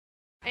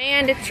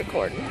And it's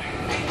recording.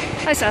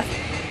 Hi, Seth.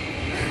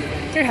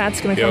 Your hat's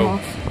gonna come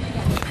off.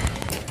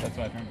 That's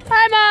what I think.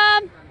 Hi,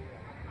 Mom!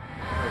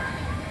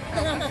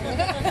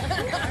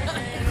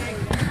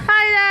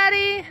 Hi,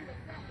 Daddy!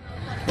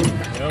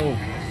 Yo.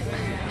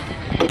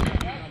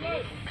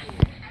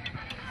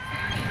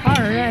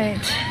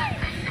 Alright.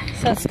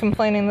 Seth's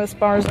complaining this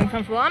bar is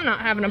uncomfortable. I'm not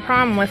having a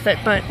problem with it,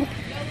 but...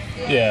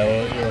 Yeah,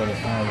 well, you're a little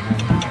smaller.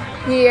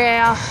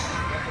 Yeah,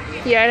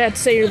 I'd have to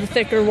say you're the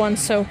thicker one,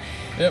 so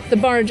Yep. the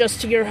bar adjusts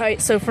to your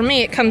height. So for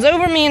me, it comes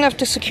over me enough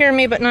to secure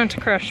me, but not to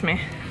crush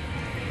me.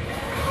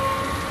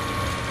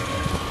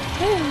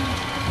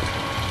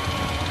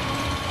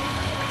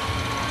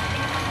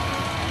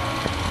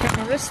 Got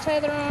my wrist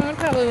tether on. I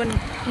probably wouldn't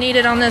need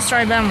it on this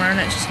right, but I'm wearing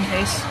it just in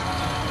case.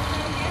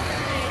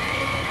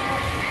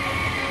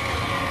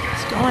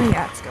 It's going?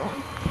 Yeah, it's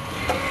going.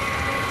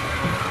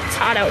 It's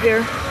hot out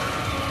here.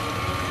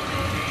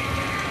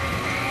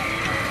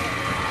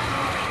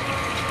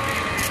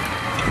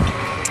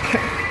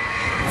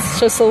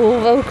 Just a little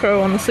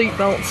Velcro on the seat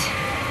belts.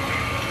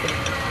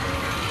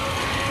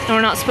 And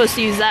we're not supposed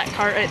to use that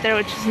cart right there,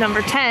 which is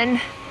number 10.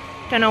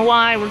 Don't know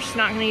why, we're just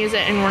not going to use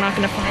it and we're not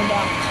going to find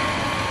out.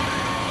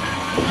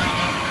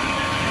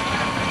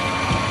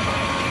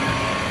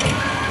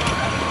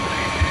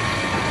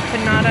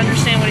 Could not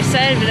understand what he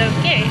said, but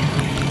okay.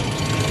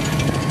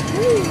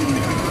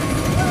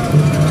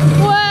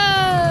 Whoa!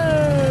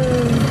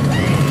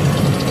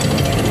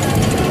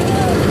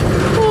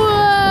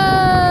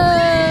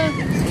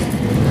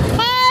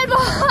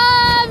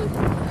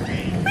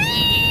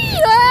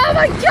 Oh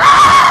my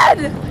God!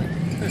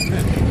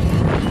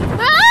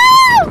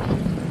 Oh!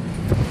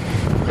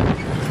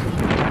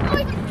 Oh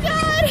my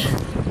God!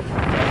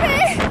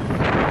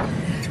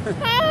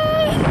 Okay.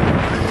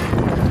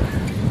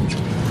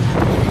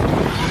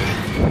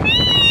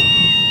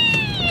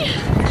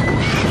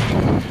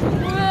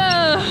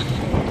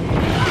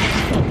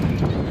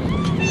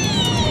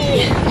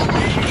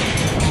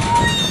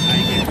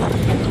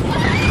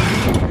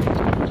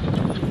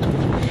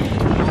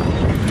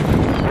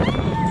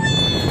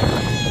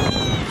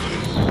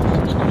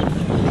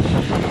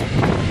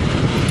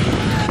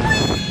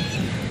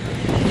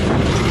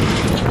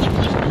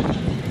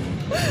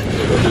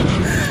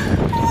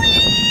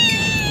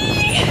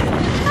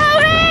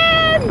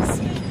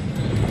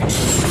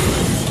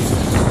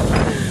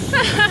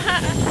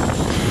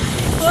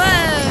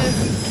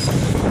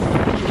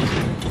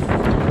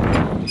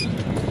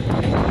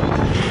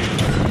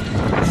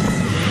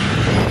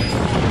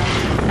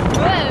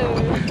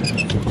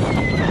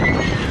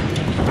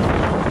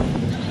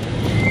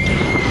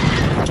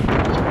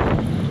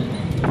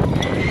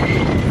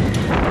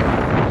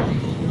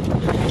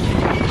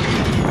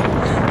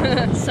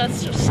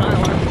 That's just silent.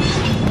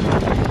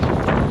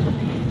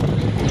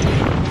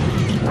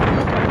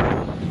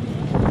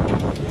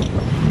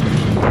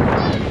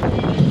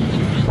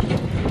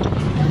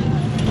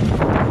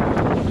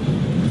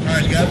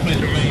 Alright, you gotta put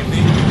your main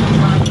thing.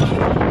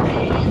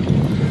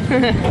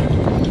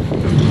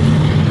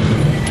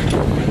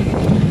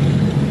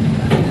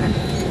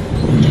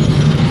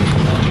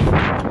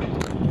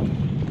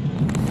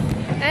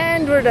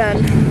 And we're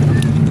done.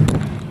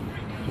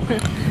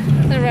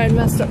 That ride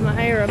messed up my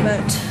hair a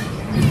bit.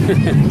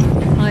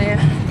 Oh yeah.